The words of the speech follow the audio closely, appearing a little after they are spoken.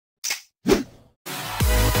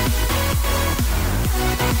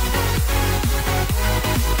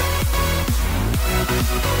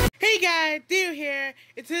guys, Theo here,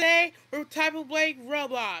 and today we're typing playing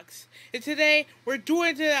Roblox. And today we're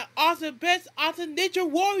doing the awesome Ninja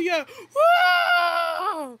Warrior.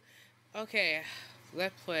 Woo! Okay,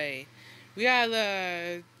 let's play. We got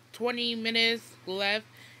 20 minutes left.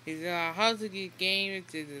 It's how's the game?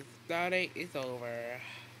 It's starting. It's over.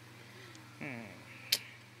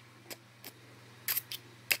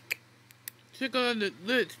 Check on the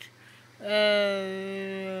list.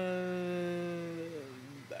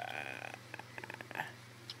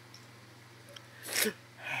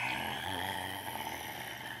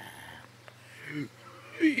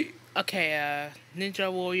 Okay,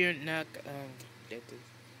 Ninja Warrior, not, get this.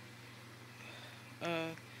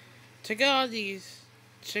 Check out all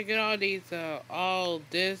these, all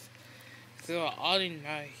this. So, all these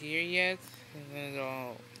not here yet.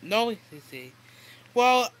 No, let's see.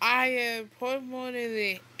 Well, I am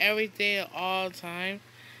promoting everything all the time.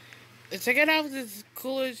 Check it out, this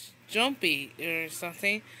coolest jumpy or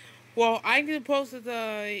something. Well, I can post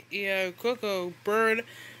the cocoa bird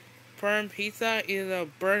pizza is a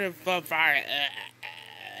bird of fire.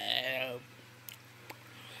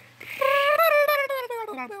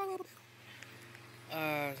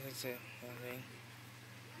 That's it. Okay.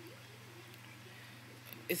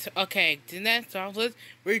 It's okay. The next list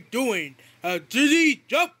we're doing a dizzy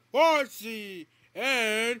jump party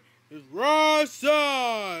and his raw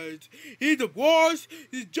size. He's the boss.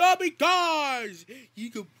 He's jumping guys. He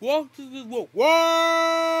can walk to the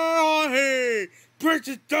wall here. Break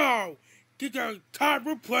it down. Get a time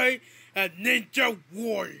to play a Ninja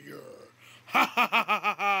Warrior. Ha ha ha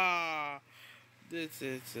ha ha. This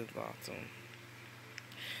is awesome.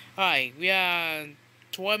 Alright, we have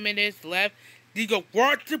 12 minutes left. You go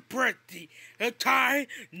watch the pretty Thai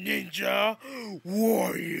Ninja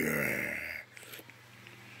Warrior.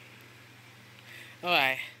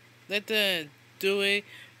 Alright, let the doing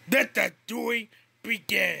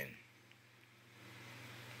begin.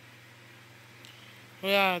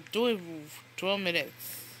 We are doing 12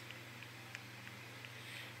 minutes.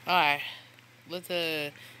 Alright, let's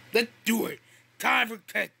do it. Time for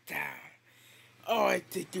touchdown. Oh, I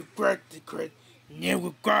think you cracked the crit.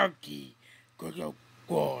 Never goggy. Go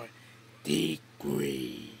 4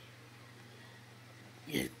 degree.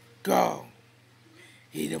 You go.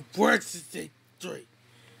 He the worst is the street.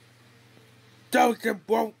 Don't get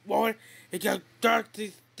one. It got dark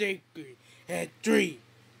this degree. And 3,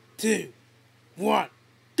 2, 1.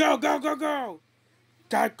 Go, go, go, go.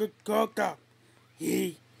 Time to go.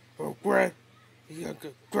 He regret. He go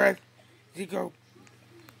breath. He go.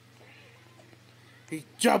 He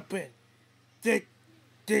jumping. Take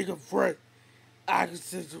a breath. I can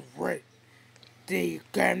see the red. The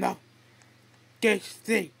camera.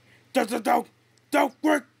 See. Don't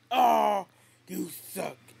work. Oh, you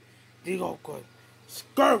suck. They go good.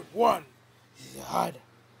 Skirt 1. He's hot.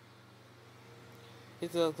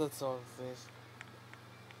 It's a good song, fish.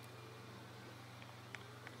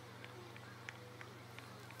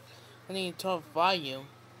 I need to turn volume.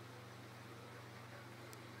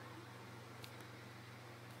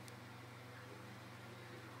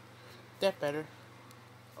 That better.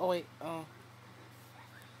 Oh wait,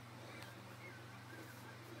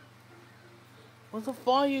 where the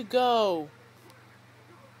far you go?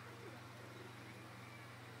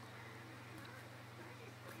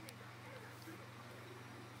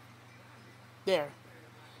 There.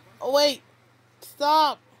 Oh wait,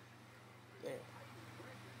 stop. There.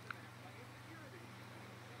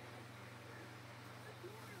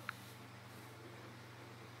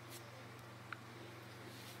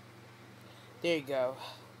 There you go.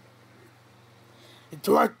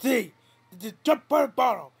 Into our D, the jump on the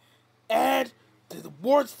bottom, and to the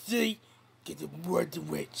word C, get the word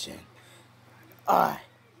direction. Alright,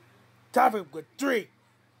 time for good 3,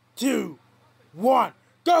 2, 1,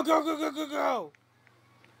 go, go, go, go, go, go.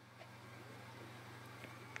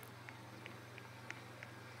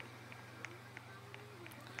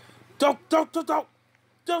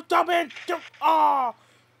 Don't jump in. Oh,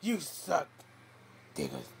 you suck.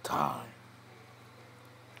 Take us time.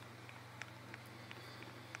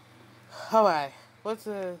 Alright, what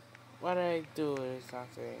do I do or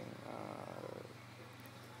something?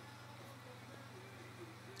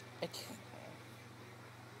 I can't.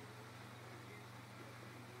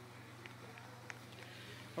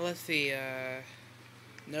 Well, let's see,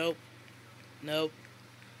 nope.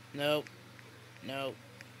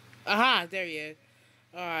 Aha, there he is.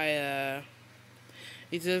 Alright,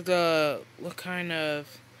 he says, what kind of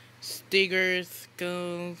stickers,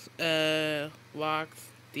 goes, locks,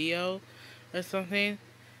 Theo? Or something?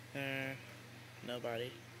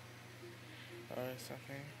 Nobody. Or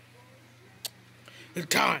something. The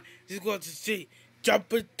time is going to see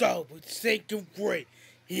jumping down with sinking great.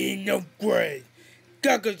 He ain't no great.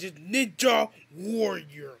 Gaga's a ninja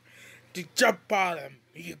warrior. To jump on him,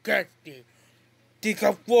 you got it. Think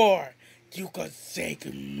of war. You can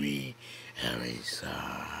save me every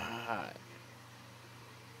side.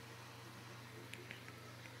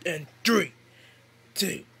 And 3,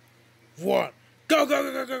 2, 1. Go, go,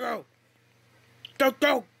 go, go, go, go. Go,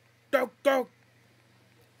 go, go, go.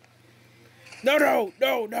 No, no,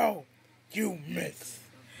 no, no. You miss.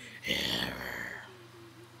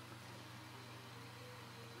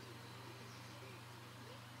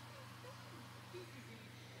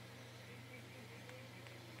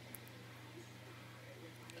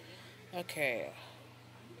 Okay.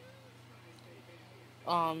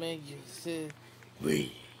 Oh man, you said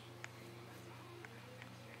we.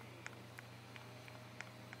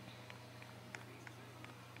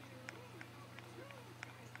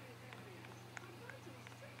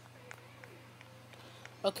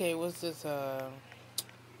 Okay, what's this?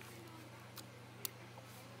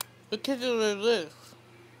 What kids are this?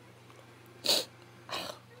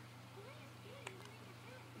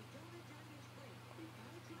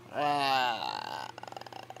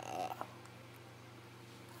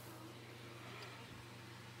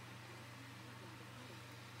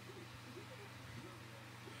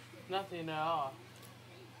 Nothing at all.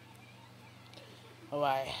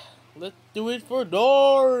 Alright, let's do it for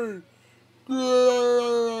Door.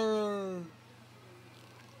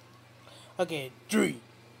 Okay, 3,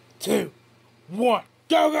 2, 1,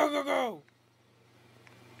 go, go, go, go!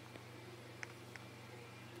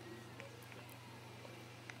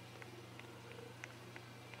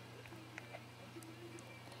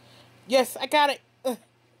 Yes, I got it! No,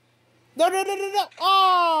 no, no, no, no!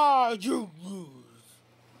 Oh, you lose!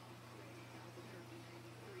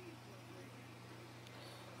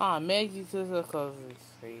 Ah, Maggie to the closest.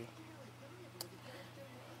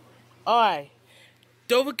 Alright.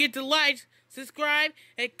 Don't forget to like, subscribe,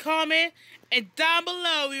 and comment, and down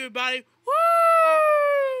below, everybody.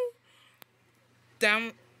 Woo!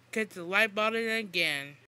 Down, hit the like button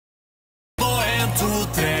again. 1, 2,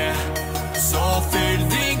 3, så fyll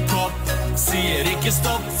din kopp. Sier ikke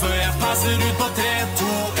stopp før jeg passer ut på 3, 2